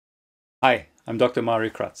Hi, I'm Dr.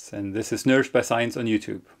 Kratz, and this is Nourished by Science on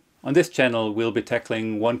YouTube. On this channel, we'll be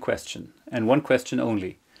tackling one question, and one question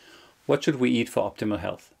only. What should we eat for optimal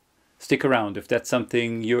health? Stick around if that's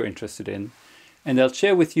something you're interested in, and I'll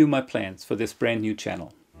share with you my plans for this brand new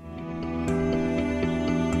channel.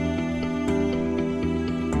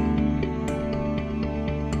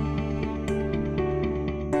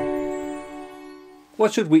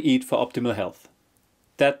 What should we eat for optimal health?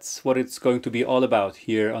 That's what it's going to be all about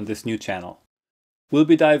here on this new channel. We'll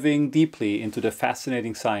be diving deeply into the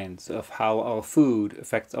fascinating science of how our food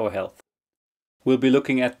affects our health. We'll be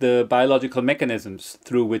looking at the biological mechanisms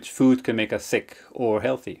through which food can make us sick or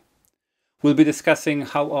healthy. We'll be discussing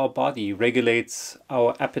how our body regulates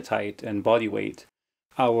our appetite and body weight,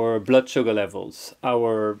 our blood sugar levels,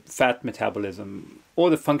 our fat metabolism,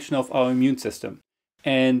 or the function of our immune system.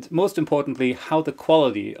 And most importantly, how the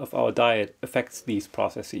quality of our diet affects these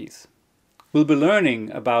processes. We'll be learning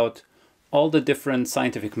about all the different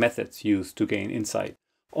scientific methods used to gain insight,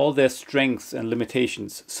 all their strengths and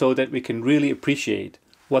limitations, so that we can really appreciate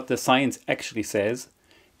what the science actually says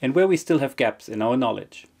and where we still have gaps in our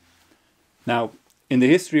knowledge. Now, in the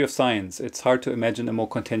history of science, it's hard to imagine a more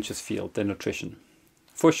contentious field than nutrition.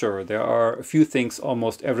 For sure, there are a few things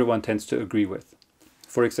almost everyone tends to agree with.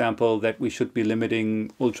 For example, that we should be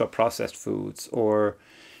limiting ultra-processed foods or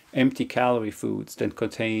empty calorie foods that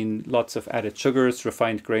contain lots of added sugars,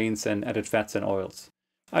 refined grains, and added fats and oils.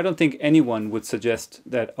 I don't think anyone would suggest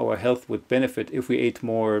that our health would benefit if we ate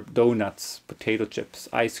more donuts, potato chips,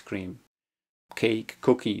 ice cream, cake,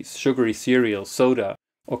 cookies, sugary cereal, soda,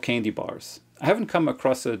 or candy bars. I haven't come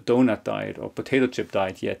across a donut diet or potato chip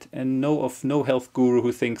diet yet, and know of no health guru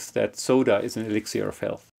who thinks that soda is an elixir of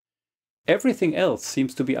health. Everything else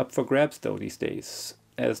seems to be up for grabs though these days,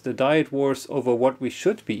 as the diet wars over what we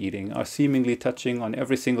should be eating are seemingly touching on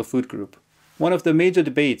every single food group. One of the major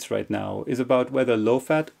debates right now is about whether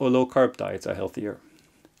low-fat or low-carb diets are healthier.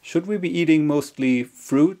 Should we be eating mostly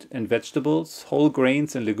fruit and vegetables, whole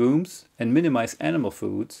grains and legumes, and minimize animal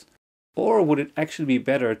foods? Or would it actually be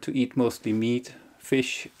better to eat mostly meat,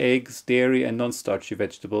 fish, eggs, dairy, and non-starchy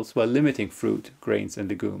vegetables while limiting fruit, grains, and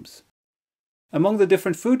legumes? Among the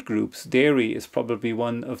different food groups, dairy is probably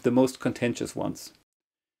one of the most contentious ones.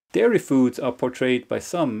 Dairy foods are portrayed by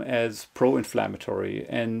some as pro-inflammatory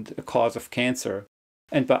and a cause of cancer,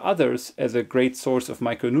 and by others as a great source of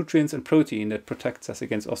micronutrients and protein that protects us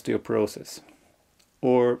against osteoporosis.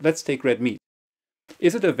 Or let's take red meat.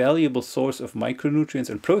 Is it a valuable source of micronutrients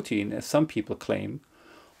and protein, as some people claim,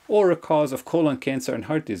 or a cause of colon cancer and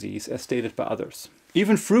heart disease, as stated by others?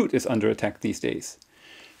 Even fruit is under attack these days.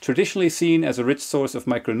 Traditionally seen as a rich source of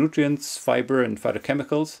micronutrients, fiber, and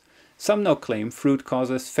phytochemicals, some now claim fruit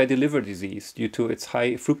causes fatty liver disease due to its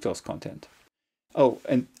high fructose content. Oh,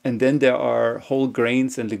 and then there are whole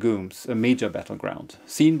grains and legumes, a major battleground,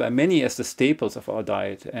 seen by many as the staples of our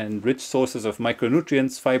diet and rich sources of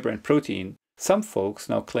micronutrients, fiber, and protein. Some folks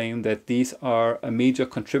now claim that these are a major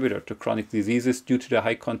contributor to chronic diseases due to the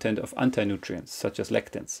high content of anti-nutrients, such as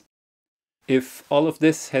lectins. If all of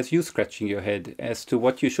this has you scratching your head as to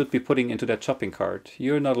what you should be putting into that shopping cart,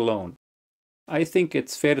 you're not alone. I think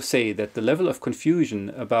it's fair to say that the level of confusion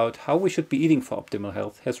about how we should be eating for optimal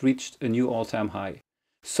health has reached a new all-time high.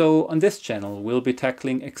 So on this channel, we'll be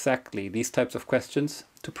tackling exactly these types of questions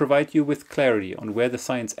to provide you with clarity on where the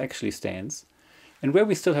science actually stands and where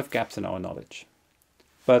we still have gaps in our knowledge.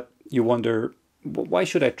 But you wonder, why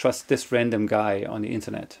should I trust this random guy on the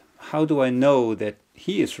internet? How do I know that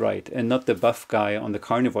he is right and not the buff guy on the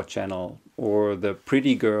carnivore channel or the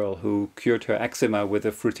pretty girl who cured her eczema with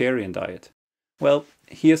a fruitarian diet? Well,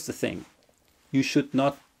 here's the thing. You should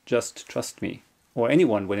not just trust me or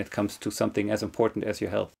anyone when it comes to something as important as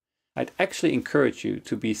your health. I'd actually encourage you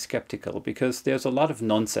to be skeptical because there's a lot of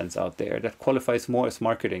nonsense out there that qualifies more as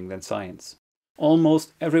marketing than science.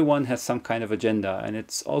 Almost everyone has some kind of agenda, and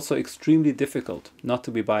it's also extremely difficult not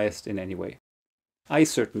to be biased in any way. I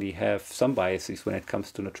certainly have some biases when it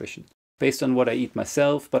comes to nutrition, based on what I eat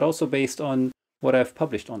myself, but also based on what I've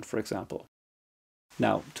published on, for example.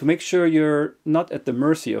 Now, to make sure you're not at the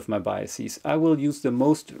mercy of my biases, I will use the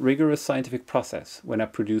most rigorous scientific process when I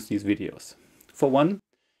produce these videos. For one,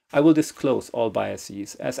 I will disclose all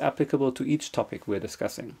biases as applicable to each topic we're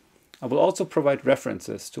discussing. I will also provide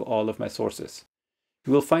references to all of my sources.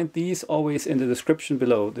 You will find these always in the description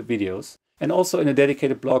below the videos, and also in a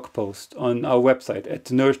dedicated blog post on our website at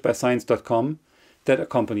nourishedbyscience.com that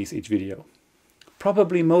accompanies each video.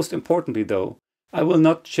 Probably most importantly though, I will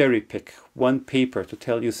not cherry pick one paper to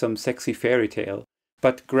tell you some sexy fairy tale,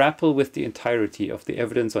 but grapple with the entirety of the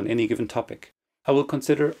evidence on any given topic, I will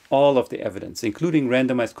consider all of the evidence, including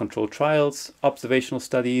randomized controlled trials, observational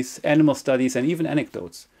studies, animal studies, and even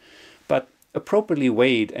anecdotes, but appropriately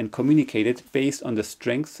weighed and communicated based on the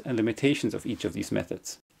strengths and limitations of each of these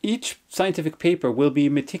methods. Each scientific paper will be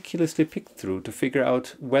meticulously picked through to figure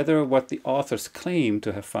out whether what the authors claim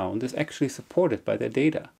to have found is actually supported by their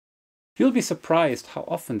data. You'll be surprised how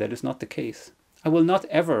often that is not the case. I will not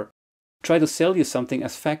ever try to sell you something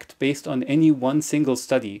as fact based on any one single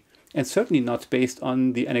study, and certainly not based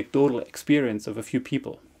on the anecdotal experience of a few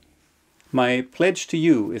people. My pledge to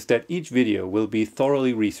you is that each video will be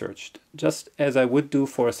thoroughly researched, just as I would do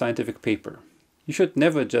for a scientific paper. You should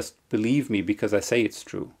never just believe me because I say it's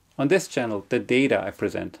true. On this channel, the data I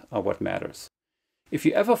present are what matters. If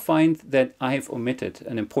you ever find that I've omitted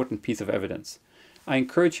an important piece of evidence, I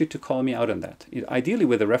encourage you to call me out on that, ideally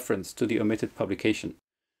with a reference to the omitted publication.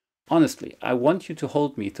 Honestly, I want you to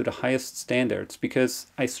hold me to the highest standards because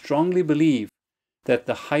I strongly believe that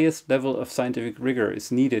the highest level of scientific rigor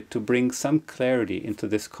is needed to bring some clarity into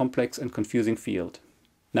this complex and confusing field.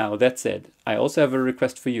 Now, that said, I also have a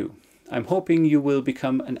request for you. I'm hoping you will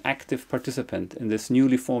become an active participant in this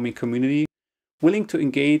newly forming community, willing to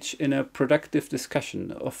engage in a productive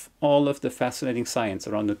discussion of all of the fascinating science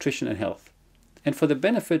around nutrition and health. And for the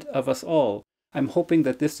benefit of us all, I'm hoping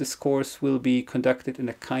that this discourse will be conducted in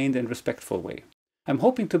a kind and respectful way. I'm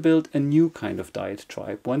hoping to build a new kind of diet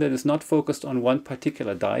tribe, one that is not focused on one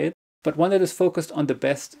particular diet, but one that is focused on the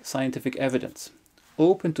best scientific evidence,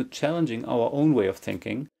 open to challenging our own way of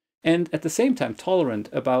thinking, and at the same time tolerant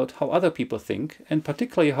about how other people think, and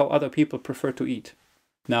particularly how other people prefer to eat.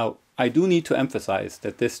 Now, I do need to emphasize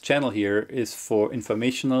that this channel here is for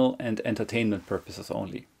informational and entertainment purposes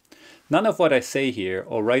only. None of what I say here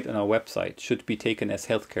or write on our website should be taken as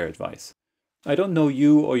healthcare advice. I don't know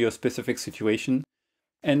you or your specific situation,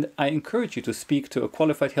 and I encourage you to speak to a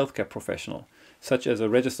qualified healthcare professional, such as a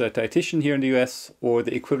registered dietitian here in the US or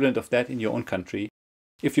the equivalent of that in your own country,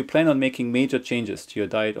 if you plan on making major changes to your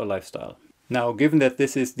diet or lifestyle. Now, given that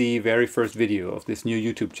this is the very first video of this new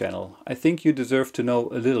YouTube channel, I think you deserve to know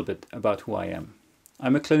a little bit about who I am.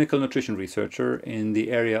 I'm a clinical nutrition researcher in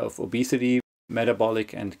the area of obesity,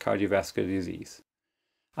 metabolic and cardiovascular disease.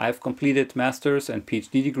 I have completed master's and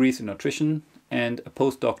PhD degrees in nutrition and a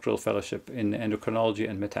postdoctoral fellowship in endocrinology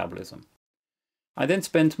and metabolism. I then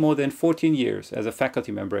spent more than 14 years as a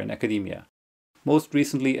faculty member in academia, most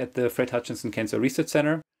recently at the Fred Hutchinson Cancer Research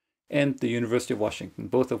Center and the University of Washington,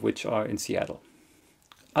 both of which are in Seattle.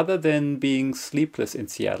 Other than being sleepless in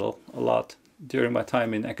Seattle a lot during my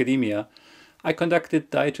time in academia, I conducted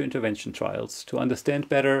dietary intervention trials to understand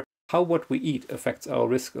better how what we eat affects our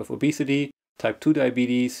risk of obesity, type 2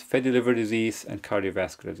 diabetes, fatty liver disease, and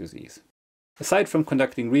cardiovascular disease. Aside from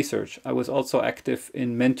conducting research, I was also active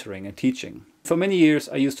in mentoring and teaching. For many years,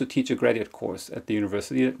 I used to teach a graduate course at the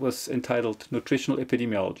university that was entitled Nutritional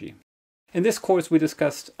Epidemiology. In this course, we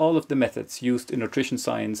discussed all of the methods used in nutrition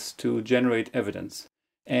science to generate evidence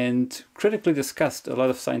and critically discussed a lot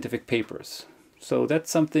of scientific papers. So that's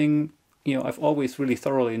something I've always really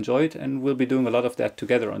thoroughly enjoyed, and we'll be doing a lot of that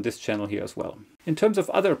together on this channel here as well. In terms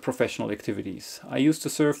of other professional activities, I used to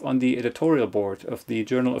serve on the editorial board of the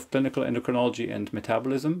Journal of Clinical Endocrinology and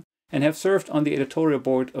Metabolism, and have served on the editorial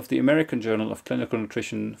board of the American Journal of Clinical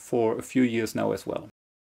Nutrition for a few years now as well.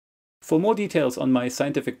 For more details on my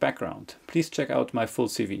scientific background, please check out my full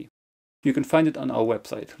CV. You can find it on our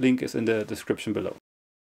website. Link is in the description below.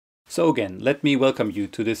 So again, let me welcome you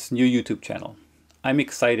to this new YouTube channel. I'm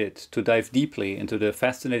excited to dive deeply into the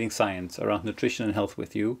fascinating science around nutrition and health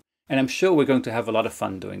with you, and I'm sure we're going to have a lot of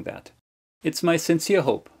fun doing that. It's my sincere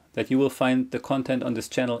hope that you will find the content on this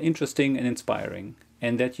channel interesting and inspiring,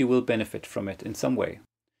 and that you will benefit from it in some way.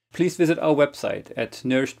 Please visit our website at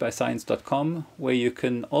nourishedbyscience.com, where you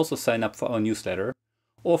can also sign up for our newsletter,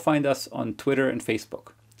 or find us on Twitter and Facebook.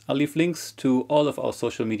 I'll leave links to all of our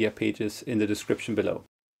social media pages in the description below.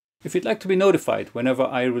 If you'd like to be notified whenever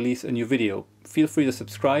I release a new video, feel free to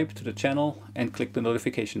subscribe to the channel and click the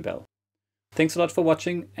notification bell. Thanks a lot for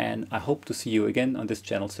watching, and I hope to see you again on this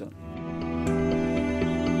channel soon.